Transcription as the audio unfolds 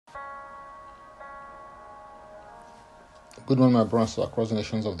Good morning, my brothers across the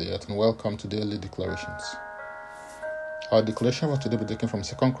nations of the earth, and welcome to Daily Declarations. Our declaration for today will be taken from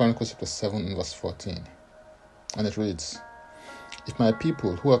 2 Chronicles chapter 7 and verse 14. And it reads, "If my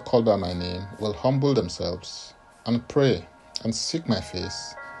people who are called by my name will humble themselves and pray and seek my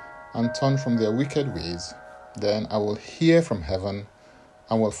face and turn from their wicked ways, then I will hear from heaven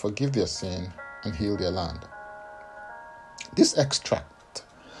and will forgive their sin and heal their land." This extract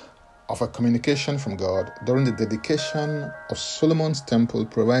of a communication from God during the dedication of Solomon's temple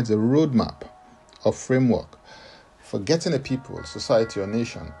provides a roadmap or framework for getting a people, society, or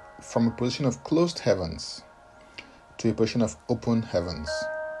nation from a position of closed heavens to a position of open heavens.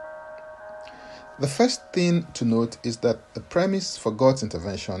 The first thing to note is that the premise for God's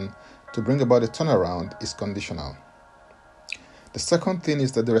intervention to bring about a turnaround is conditional. The second thing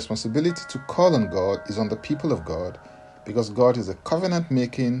is that the responsibility to call on God is on the people of God, because God is a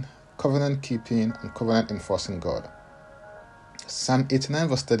covenant-making, covenant-keeping, and covenant-enforcing God. Psalm 89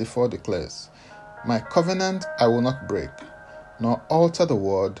 verse 34 declares, "My covenant I will not break, nor alter the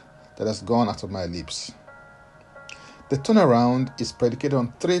word that has gone out of my lips." The turnaround is predicated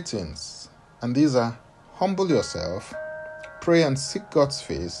on three things, and these are: humble yourself, pray and seek God's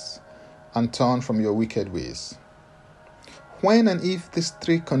face, and turn from your wicked ways. When and if these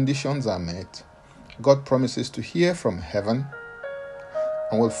three conditions are met, God promises to hear from heaven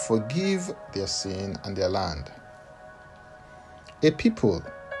and will forgive their sin and their land. A people,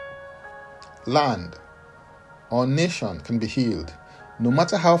 land, or nation can be healed no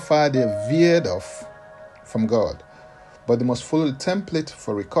matter how far they have veered off from God, but they must follow the template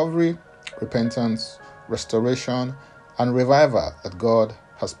for recovery, repentance, restoration, and revival that God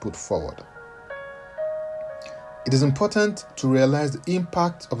has put forward. It is important to realize the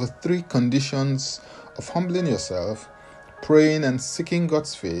impact of the three conditions of humbling yourself, praying and seeking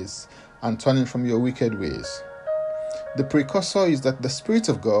God's face, and turning from your wicked ways. The precursor is that the Spirit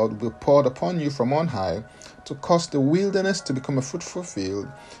of God will be poured upon you from on high to cause the wilderness to become a fruitful field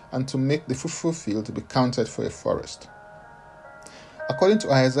and to make the fruitful field to be counted for a forest. According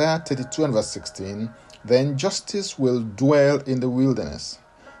to Isaiah 32 and verse 16, then justice will dwell in the wilderness,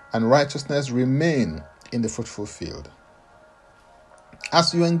 and righteousness remain in the fruitful field.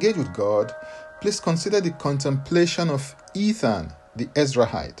 As you engage with God, please consider the contemplation of Ethan the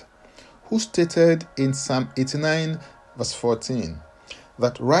Ezrahite, who stated in Psalm 89 verse 14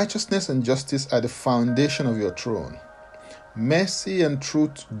 that righteousness and justice are the foundation of your throne. Mercy and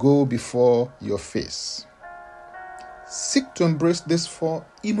truth go before your face. Seek to embrace these four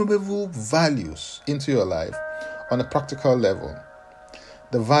immovable values into your life on a practical level.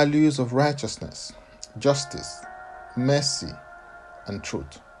 The values of righteousness, justice, mercy, and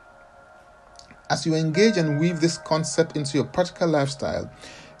truth. As you engage and weave this concept into your practical lifestyle,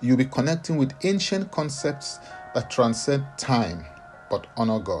 you'll be connecting with ancient concepts that transcend time but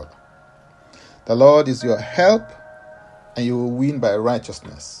honor God. The Lord is your help, and you will win by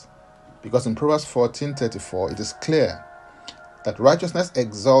righteousness, because in Proverbs 14:34 it is clear that righteousness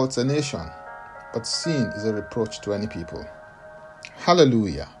exalts a nation, but sin is a reproach to any people.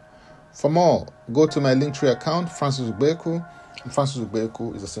 Hallelujah. For more, go to my Linktree account, Francis Ugbeku, and Francis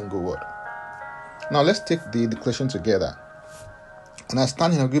Ugbeku is a single word. Now let's take the declaration together, and I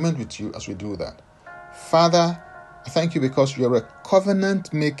stand in agreement with you as we do that. Father, I thank you because you are a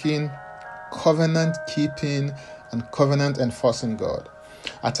covenant-making, covenant-keeping, and covenant-enforcing God.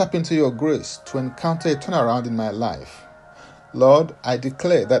 I tap into your grace to encounter a turnaround in my life. Lord, I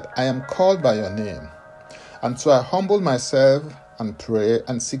declare that I am called by your name, and so I humble myself and pray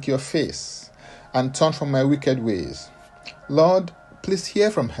and seek your face and turn from my wicked ways. Lord, please hear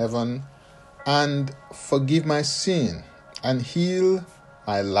from heaven and forgive my sin and heal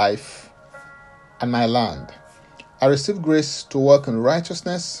my life and my land. I receive grace to walk in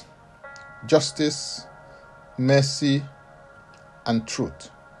righteousness, justice, mercy, and truth.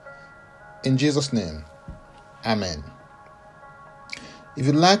 In Jesus' name, amen. If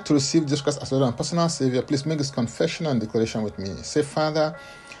you'd like to receive Jesus Christ as Lord and personal Savior, please make this confession and declaration with me. Say, Father,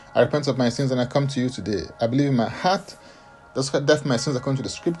 I repent of my sins and I come to you today. I believe in my heart that God died for my sins according to the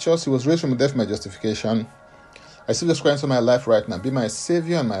scriptures. He was raised from the death for my justification. I receive Jesus Christ into my life right now. Be my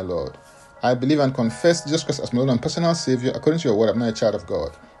Savior and my Lord. I believe and confess Jesus Christ as my Lord and personal Savior. According to your word, I'm now a child of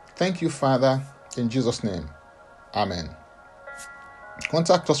God. Thank you, Father, in Jesus' name. Amen.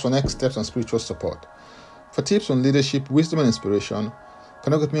 Contact us for next steps and spiritual support. For tips on leadership, wisdom, and inspiration,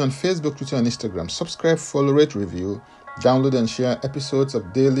 connect with me on Facebook, Twitter, and Instagram. Subscribe, follow, rate, review, download, and share episodes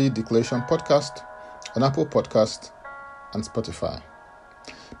of Daily Declaration Podcast on Apple Podcast and Spotify.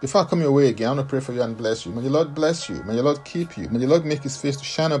 Before I come your way again, I want to pray for you and bless you. May the Lord bless you. May the Lord keep you. May the Lord make his face to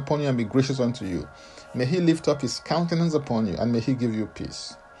shine upon you and be gracious unto you. May he lift up his countenance upon you and may he give you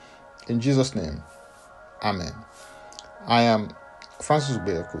peace. In Jesus' name, amen. I am Francis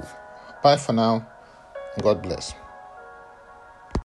Ubeyaku. Bye for now. God bless.